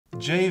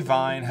Jay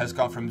Vine has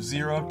gone from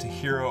zero to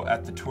hero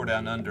at the Tour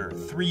Down Under.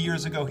 3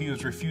 years ago, he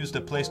was refused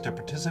a place to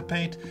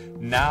participate.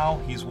 Now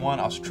he's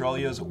won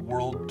Australia's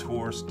World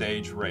Tour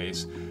stage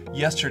race.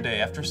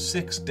 Yesterday, after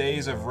 6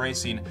 days of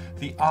racing,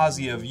 the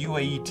Aussie of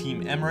UAE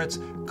Team Emirates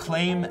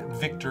claimed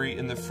victory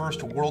in the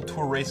first World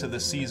Tour race of the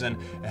season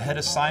ahead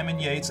of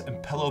Simon Yates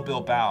and Pello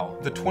Bilbao.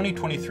 The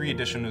 2023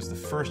 edition was the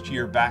first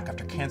year back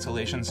after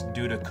cancellations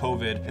due to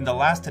COVID. In the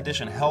last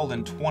edition held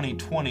in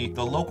 2020,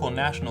 the local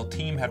national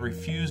team had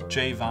refused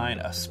Jay Vine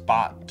a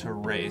spot to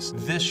race.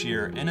 This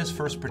year, in his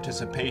first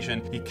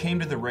participation, he came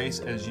to the race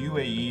as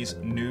UAE's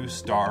new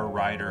star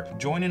rider,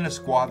 joining a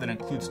squad that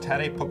includes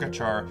Tadej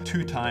Pogacar,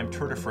 two-time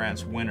Tour de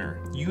France winner.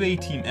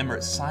 UAE Team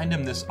Emirates signed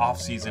him this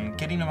offseason,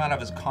 getting him out of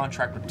his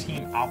contract with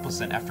Team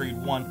Alpecin after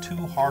he'd won 2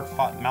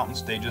 hard-fought mountain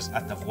stages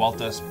at the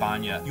Vuelta a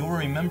España. You'll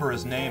remember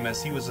his name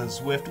as he was a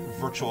Zwift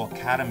Virtual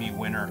Academy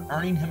winner,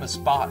 earning him a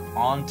spot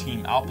on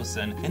Team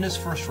Alpecin. In his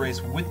first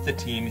race with the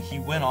team, he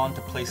went on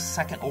to place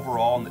second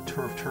overall in the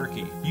Tour of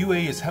Turkey.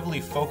 UAE is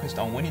heavily focused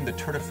on winning the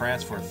Tour de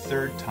France for a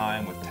 3rd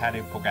time with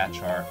Tadej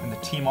Pogacar, and the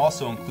team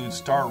also includes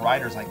star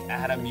riders like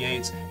Adam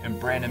Yates and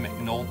Brandon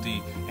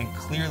McNulty, and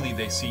clearly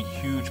they see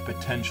huge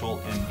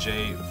potential in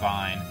Jay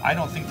Vine. I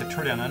don't think the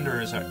Tour Down Under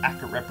is an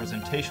accurate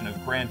representation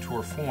of Grand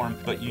Tour form,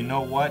 but you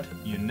know what?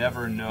 You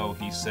never know,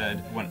 he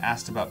said when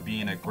asked about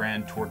being a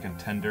Grand Tour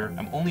contender.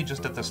 I'm only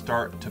just at the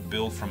start to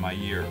build for my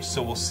year,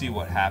 so we'll see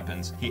what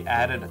happens. He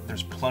added,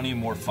 there's plenty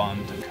more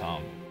fun to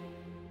come.